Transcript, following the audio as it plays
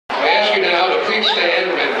I ask you now to please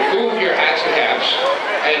stand and remove your hats and caps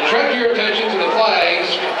and direct your attention to the flags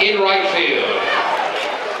in right field.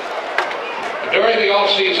 During the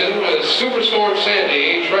off-season, Superstorm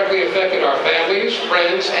Sandy directly affected our families,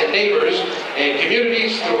 friends, and neighbors and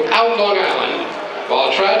communities throughout Long Island,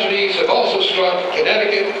 while tragedies have also struck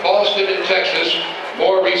Connecticut, Boston, and Texas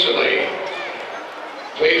more recently.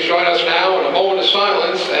 Please join us now in a moment of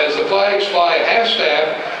silence as the flags fly at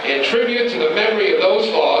half-staff in tribute to the memory of those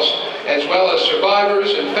lost, as well as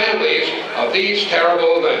survivors and families of these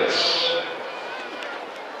terrible events.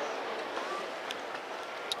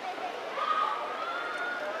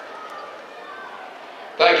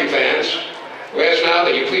 Thank you, fans. We ask now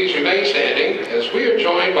that you please remain standing as we are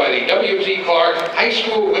joined by the W.T.Clarke High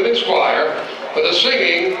School Women's Choir for the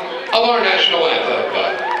singing of our national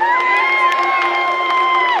anthem.